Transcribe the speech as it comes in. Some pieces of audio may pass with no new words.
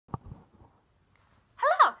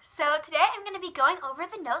today I'm going to be going over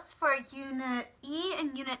the notes for Unit E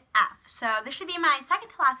and Unit F. So this should be my second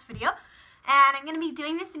to last video, and I'm going to be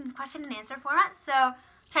doing this in question and answer format, so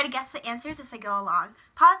try to guess the answers as I go along.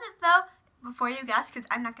 Pause it though before you guess, because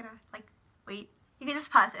I'm not going to wait. You can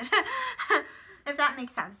just pause it if that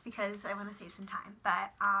makes sense, because I want to save some time.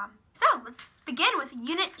 But so let's begin with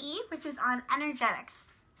Unit E, which is on energetics.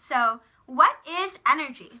 So what is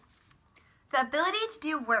energy? The ability to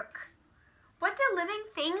do work. What do living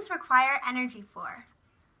things require energy for?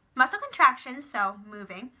 Muscle contraction, so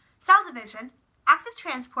moving, cell division, active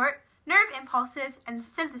transport, nerve impulses, and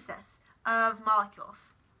synthesis of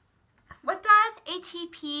molecules. What does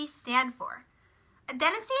ATP stand for?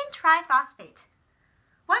 Adenosine triphosphate.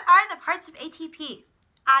 What are the parts of ATP?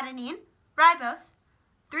 Adenine, ribose,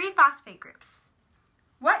 3 phosphate groups.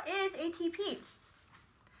 What is ATP?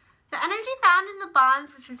 The energy found in the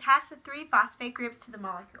bonds which attach the 3 phosphate groups to the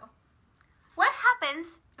molecule. What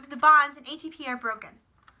happens if the bonds in ATP are broken?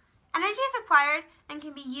 Energy is required and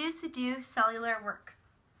can be used to do cellular work.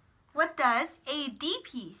 What does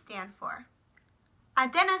ADP stand for?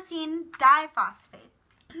 Adenosine diphosphate.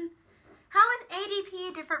 How is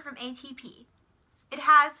ADP different from ATP? It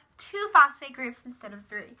has 2 phosphate groups instead of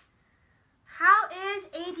 3. How is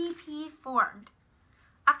ADP formed?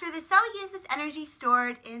 After the cell uses energy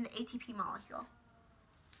stored in the ATP molecule.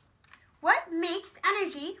 What makes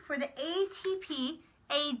energy for the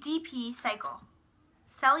ATP-ADP cycle?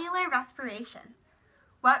 Cellular respiration.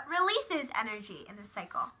 What releases energy in the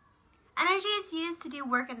cycle? Energy is used to do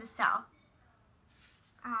work in the cell.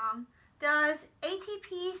 Does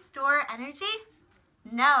ATP store energy?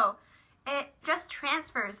 No, it just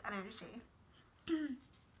transfers energy.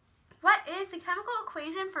 What is the chemical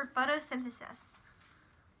equation for photosynthesis?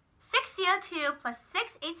 6CO2 plus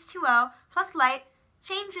 6H2O plus light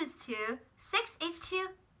translates to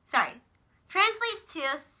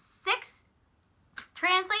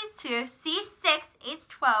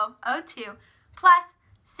C6H12O2 plus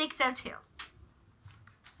 6O2.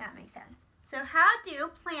 That makes sense. So how do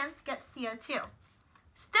plants get CO2?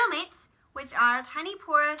 Stomates, which are tiny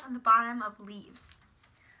pores on the bottom of leaves.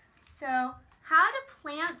 So how do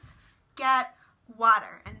plants get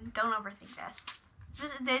water? And don't overthink this.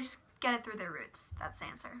 They just get it through their roots. That's the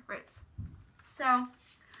answer, roots. So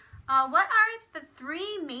what are the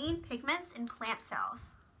 3 main pigments in plant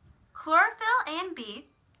cells? Chlorophyll A and B,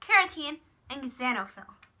 carotene, and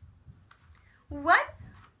xanthophyll. What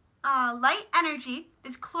light energy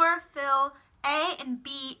does chlorophyll A and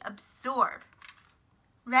B absorb?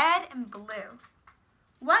 Red and blue.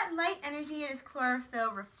 What light energy does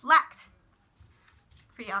chlorophyll reflect?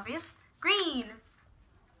 Pretty obvious. Green.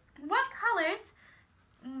 What colors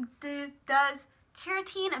does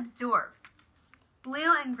carotene absorb?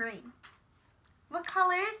 Blue and green. What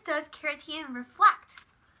colors does carotene reflect?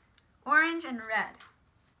 Orange and red.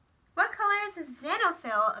 What colors does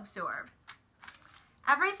xanthophyll absorb?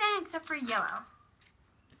 Everything except for yellow.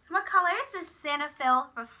 What colors does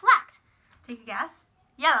xanthophyll reflect? Take a guess.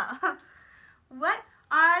 Yellow. What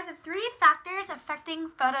are the 3 factors affecting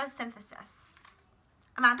photosynthesis?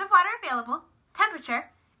 Amount of water available,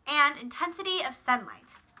 temperature, and intensity of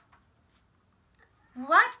sunlight.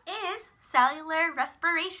 What is cellular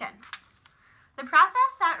respiration? The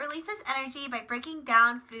process that releases energy by breaking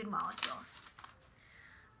down food molecules.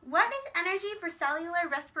 What is energy for cellular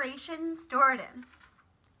respiration stored in?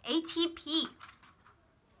 ATP.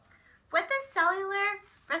 What does cellular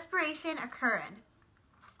respiration occur in?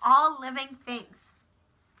 All living things.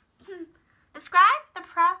 Describe the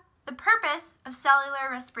purpose of cellular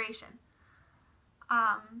respiration.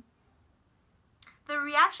 The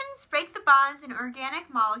reactions break the bonds in organic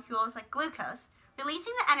molecules like glucose,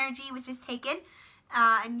 releasing the energy which is taken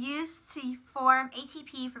and used to form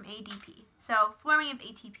ATP from ADP. So, forming of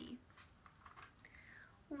ATP.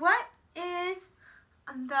 What is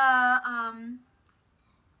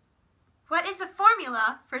the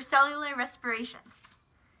formula for cellular respiration?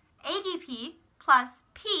 ADP plus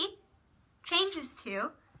P changes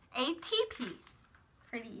to ATP.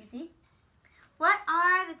 Pretty easy. What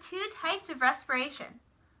are the 2 types of respiration?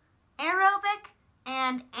 Aerobic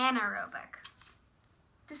and anaerobic.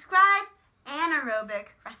 Describe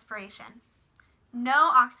anaerobic respiration.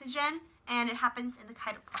 No oxygen, and it happens in the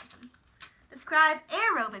cytoplasm. Describe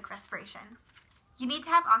aerobic respiration. You need to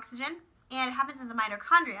have oxygen, and it happens in the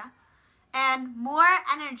mitochondria, and more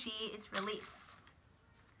energy is released.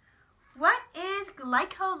 What is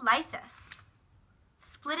glycolysis?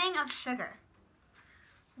 Splitting of sugar.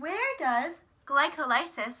 Where does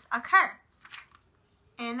glycolysis occur?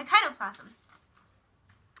 In the cytoplasm.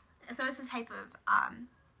 So it's a type of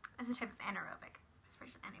anaerobic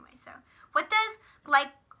respiration anyway. So what does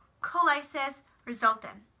glycolysis glycolysis result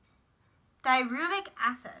in? Pyruvic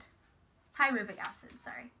acid,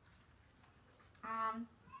 sorry.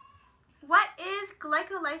 What is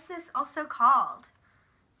glycolysis also called?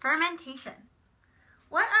 Fermentation.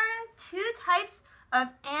 What are two types of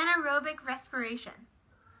anaerobic respiration?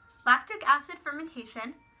 Lactic acid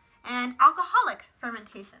fermentation and alcoholic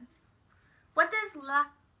fermentation.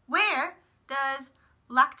 Where does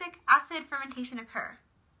lactic acid fermentation occur?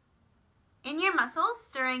 In your muscles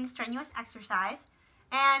during strenuous exercise,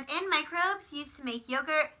 and in microbes used to make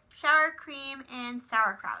yogurt, sour cream, and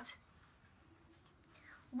sauerkraut.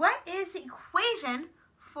 What is the equation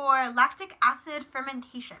for lactic acid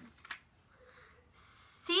fermentation?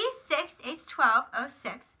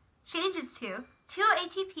 C6H12O6 changes to 2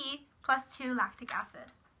 ATP plus 2 lactic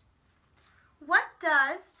acid. What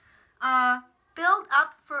does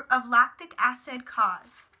build-up of lactic acid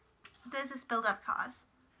cause? What does this build-up cause?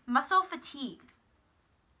 Muscle fatigue.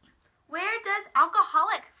 Where does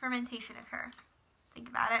alcoholic fermentation occur? Think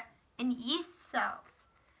about it. In yeast cells.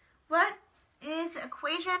 What is the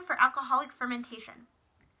equation for alcoholic fermentation?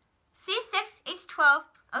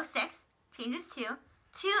 C6H12O6 changes to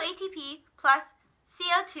 2 ATP plus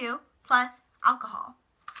CO2 plus alcohol.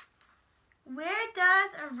 Where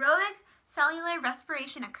does aerobic cellular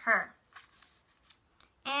respiration occur?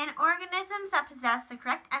 In organisms that possess the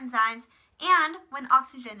correct enzymes and when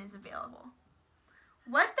oxygen is available.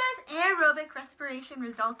 What does aerobic respiration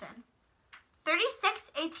result in? 36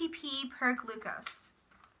 ATP per glucose.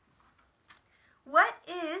 What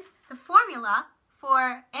is the formula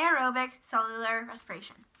for aerobic cellular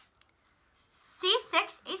respiration?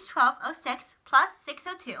 C6H12O6 plus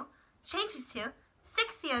 6O2 changes to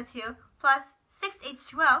 6CO2 plus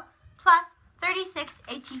 6H2O plus 36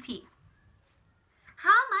 ATP.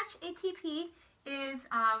 How much ATP is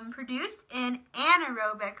produced in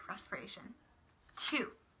anaerobic respiration?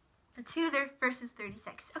 2. The 2 there versus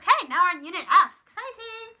 36. Okay, now we're in Unit F.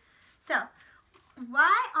 Exciting! So,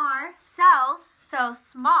 why are cells so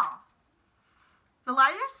small? The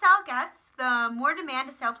larger cell gets, the more demand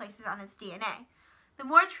a cell places on its DNA. The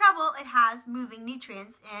more trouble it has moving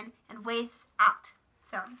nutrients in and wastes out.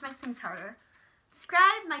 So, it just makes things harder.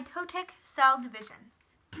 Describe mitotic cell division.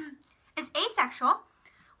 It's asexual.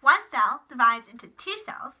 One cell divides into 2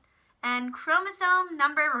 cells, and chromosome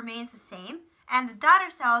number remains the same, and the daughter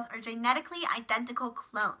cells are genetically identical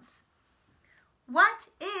clones. What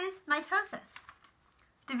is mitosis?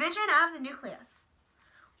 Division of the nucleus.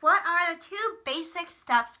 What are the 2 basic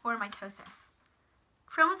steps for mitosis?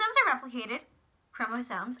 Chromosomes are replicated.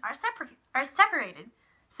 Chromosomes are separated.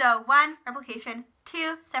 So 1, replication,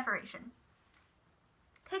 2, separation.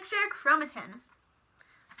 Picture chromatin.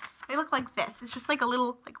 They look like this. It's just like a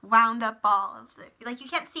little wound up ball. You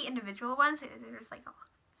can't see individual ones. They're just all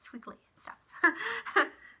squiggly and stuff.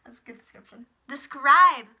 That's a good description.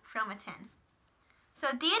 Describe chromatin. So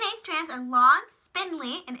DNA strands are long,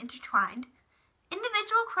 spindly, and intertwined.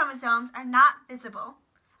 Individual chromosomes are not visible,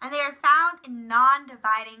 and they are found in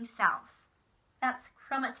non-dividing cells. That's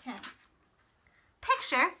chromatin.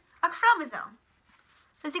 Picture a chromosome.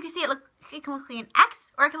 So as you can see, it can look like an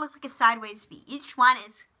X, or it can look like a sideways V. Each one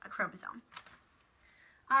is a chromosome.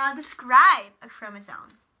 Describe a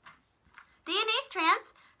chromosome. DNA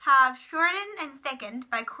strands have shortened and thickened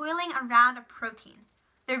by coiling around a protein.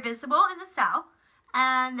 They're visible in the cell,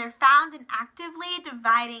 and they're found in actively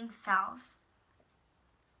dividing cells.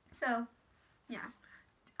 So, yeah.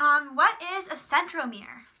 What is a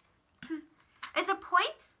centromere? It's a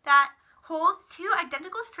point that holds 2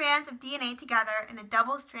 identical strands of DNA together in a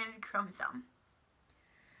double-stranded chromosome.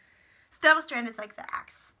 So double strand is like the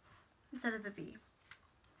X instead of the V.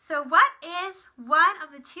 So what is one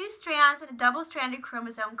of the 2 strands in a double-stranded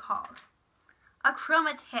chromosome called? A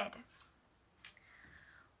chromatid.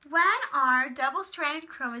 When are double-stranded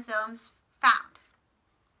chromosomes found?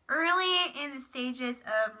 Early in the stages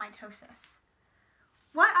of mitosis.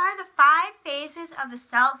 What are the 5 phases of the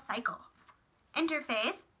cell cycle?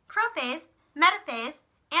 Interphase, prophase, metaphase,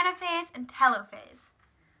 anaphase, and telophase.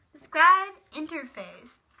 Describe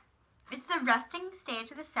interphase. It's the resting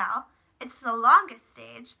stage of the cell. It's the longest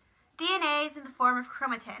stage. DNA is in the form of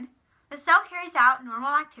chromatin. The cell carries out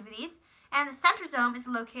normal activities, and the centrosome is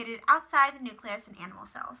located outside the nucleus in animal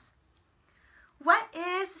cells. What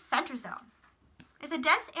is the centrosome? It's a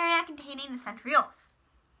dense area containing the centrioles.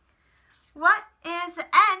 What is the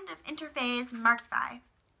end of interphase marked by?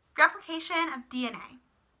 Replication of DNA.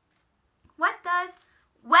 When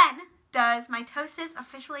does mitosis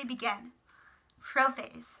officially begin?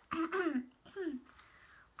 Prophase.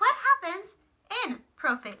 What happens in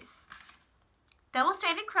prophase?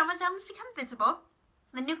 Double-stranded chromosomes become visible,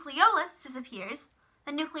 the nucleolus disappears,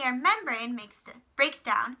 the nuclear membrane breaks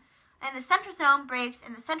down, and the centrosome breaks,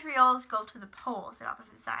 and the centrioles go to the poles at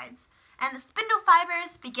opposite sides, and the spindle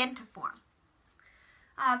fibers begin to form.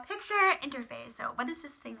 Picture interphase. So what does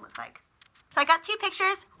this thing look like? So I got two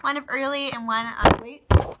pictures, one of early and one of late.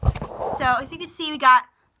 So if you can see, we got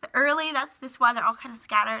the early, that's this one, they're all kind of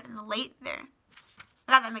scattered, and the late, I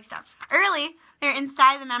got that mixed up. Early, they're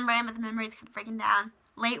inside the membrane, but the membrane's kind of breaking down.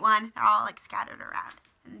 Late one, they're all like scattered around.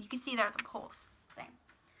 And you can see there's the poles thing.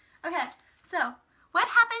 Okay, so what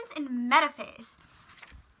happens in metaphase?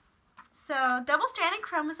 So double-stranded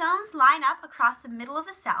chromosomes line up across the middle of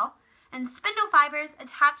the cell, and spindle fibers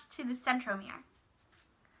attach to the centromere.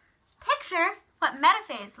 Picture what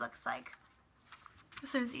metaphase looks like.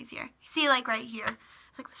 This is easier. You see, like right here,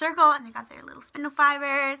 it's like the circle, and they got their little spindle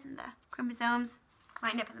fibers and the chromosomes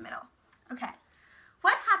lined up in the middle. Okay,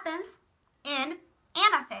 what happens in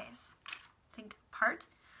anaphase? Think part.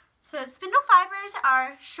 So spindle fibers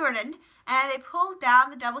are shortened, and they pull down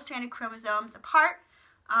the double-stranded chromosomes apart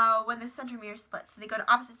when the centromere splits, so they go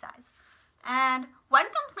to opposite sides. And one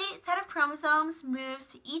complete set of chromosomes moves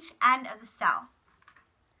to each end of the cell.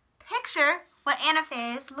 Picture what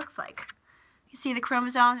anaphase looks like. You see the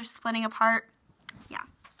chromosomes are splitting apart. Yeah.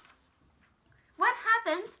 What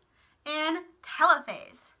happens in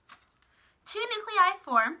telophase? Two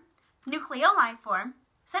nucleoli form,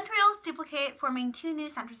 centrioles duplicate, forming two new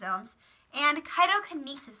centrosomes, and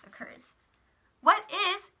chitokinesis occurs. What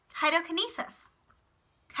is chitokinesis?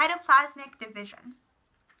 Cytoplasmic division.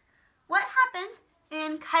 What happens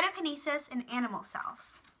in chitokinesis in animal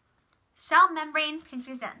cells? Cell membrane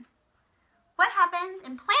pinches in. What happens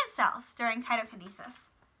in plant cells during chitokinesis?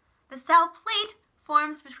 The cell plate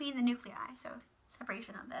forms between the nuclei, so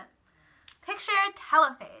separation of it. Picture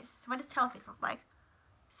telophase. So what does telophase look like?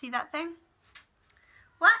 See that thing?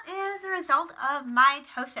 What is the result of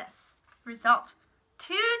mitosis? Result: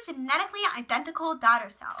 two genetically identical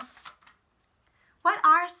daughter cells. What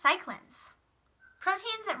are cyclins?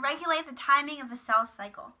 Proteins that regulate the timing of the cell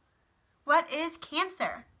cycle. What is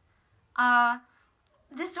cancer?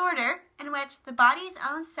 Disorder in which the body's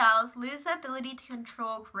own cells lose the ability to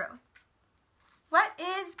control growth. What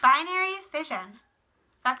is binary fission?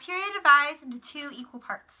 Bacteria divides into two equal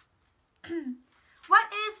parts. What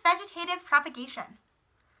is vegetative propagation?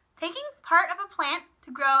 Taking part of a plant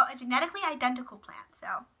to grow a genetically identical plant.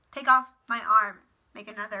 So, take off my arm, make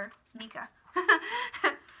another Mika.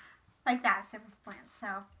 Like that, except for plants.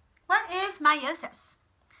 So, what is meiosis?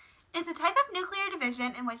 It's a type of nuclear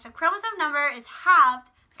division in which the chromosome number is halved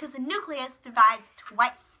because the nucleus divides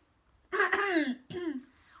twice.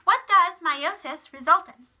 What does meiosis result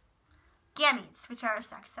in? Gametes, which are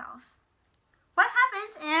sex cells. What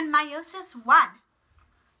happens in meiosis 1?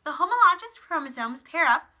 The homologous chromosomes pair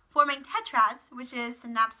up, forming tetrads, which is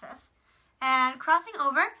synapsis, and crossing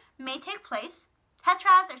over may take place.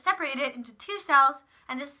 Tetrads are separated into two cells,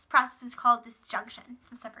 and this process is called disjunction,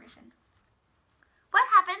 so separation. What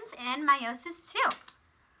happens in meiosis 2?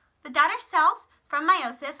 The daughter cells from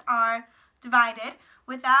meiosis are divided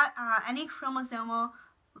without any chromosomal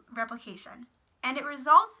replication, and it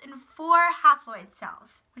results in 4 haploid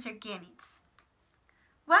cells, which are gametes.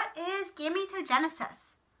 What is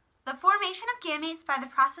gametogenesis? The formation of gametes by the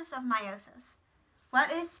process of meiosis.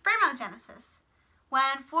 What is spermogenesis?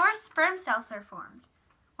 When 4 sperm cells are formed.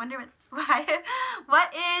 Wonder why.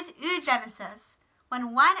 What is oogenesis?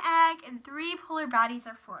 When 1 egg and 3 polar bodies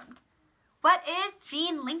are formed. What is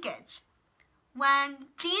gene linkage? When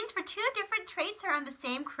genes for 2 different traits are on the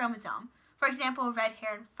same chromosome. For example, red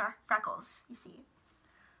hair and freckles, you see.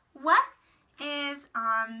 What is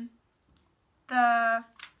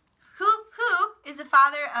who is the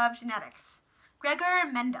father of genetics? Gregor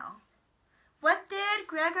Mendel. What did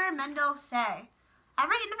Gregor Mendel say?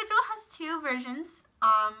 Every individual has 2 versions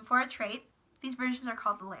for a trait. These versions are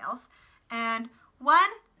called alleles. And 1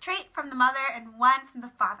 trait from the mother and 1 from the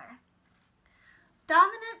father.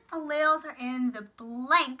 Dominant alleles are in the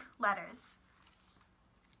blank letters.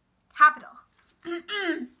 Capital.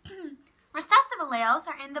 Recessive alleles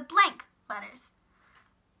are in the blank letters.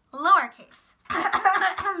 Lowercase.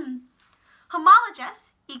 Homologous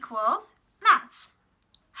equals matched.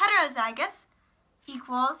 Heterozygous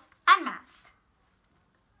equals unmatched.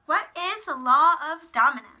 What is the law of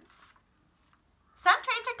dominance? Some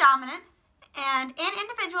traits are dominant, and in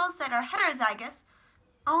individuals that are heterozygous,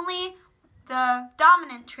 only the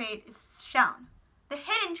dominant trait is shown. The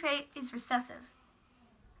hidden trait is recessive.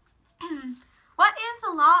 What is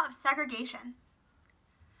the law of segregation?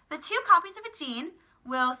 The 2 copies of a gene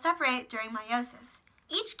will separate during meiosis.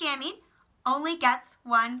 Each gamete only gets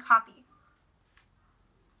 1 copy.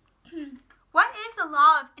 What is the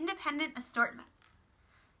law of independent assortment?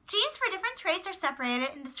 Genes for different traits are separated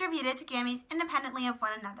and distributed to gametes independently of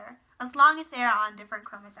one another, as long as they are on different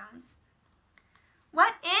chromosomes.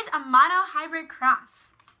 What is a monohybrid cross?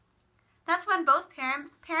 That's when both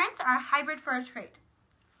parents are hybrid for a trait.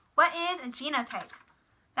 What is a genotype?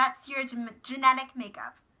 That's your genetic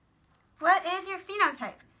makeup. What is your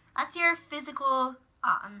phenotype? That's your physical,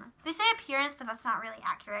 they say appearance, but that's not really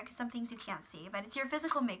accurate because some things you can't see, but it's your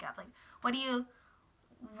physical makeup. Like,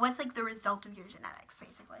 what's like the result of your genetics,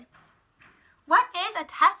 basically. What is a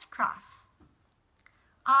test cross?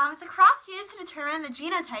 It's a cross used to determine the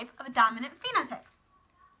genotype of a dominant phenotype.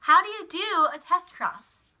 How do you do a test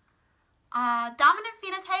cross? Dominant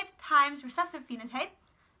phenotype times recessive phenotype,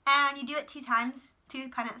 and you do it 2 times, 2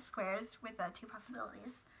 Punnett squares with 2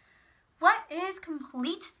 possibilities. What is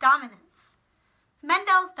complete dominance?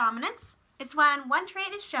 Mendel's dominance is when one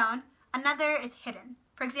trait is shown, another is hidden.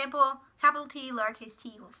 For example, capital T, lowercase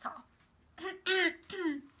t equals tall.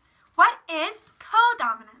 What is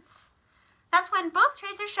codominance? That's when both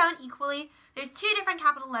traits are shown equally. There's 2 different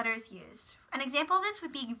capital letters used. An example of this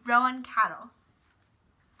would be Rowan cattle.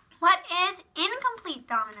 What is incomplete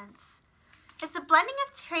dominance? It's the blending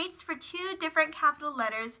of traits for 2 different capital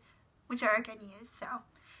letters, which are again used. So,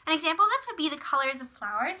 an example of this would be the colors of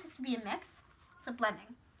flowers. It could be a mix. It's a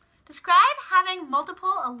blending. Describe having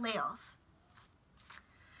multiple alleles.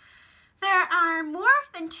 There are more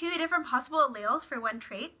than 2 different possible alleles for one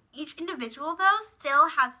trait. Each individual, though, still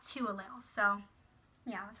has 2 alleles. So,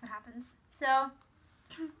 yeah, that's what happens. So,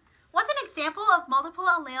 what's an example of multiple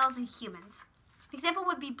alleles in humans? An example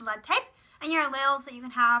would be blood type, and your alleles that you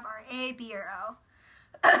can have are A, B, or O.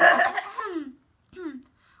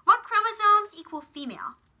 What chromosomes equal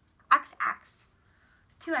female? XX.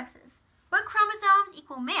 2 X's. What chromosomes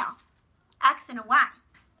equal male? X and a Y.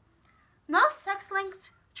 Most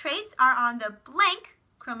sex-linked traits are on the blank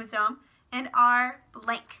chromosome and are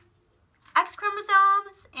blank. X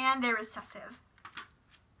chromosomes, and they're recessive.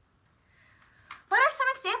 What are some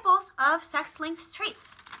examples of sex-linked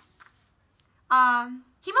traits?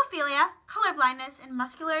 Hemophilia, color blindness, and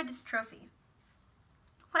muscular dystrophy.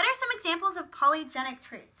 What are some examples of polygenic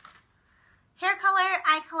traits? Hair color,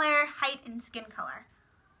 eye color, height, and skin color.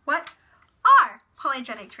 What are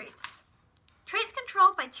polygenic traits? Traits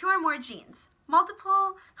controlled by 2 or more genes.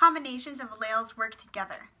 Multiple combinations of alleles work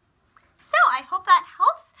together. So I hope that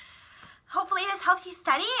helps. Hopefully this helps you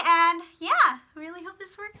study, and yeah, I really hope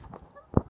this works.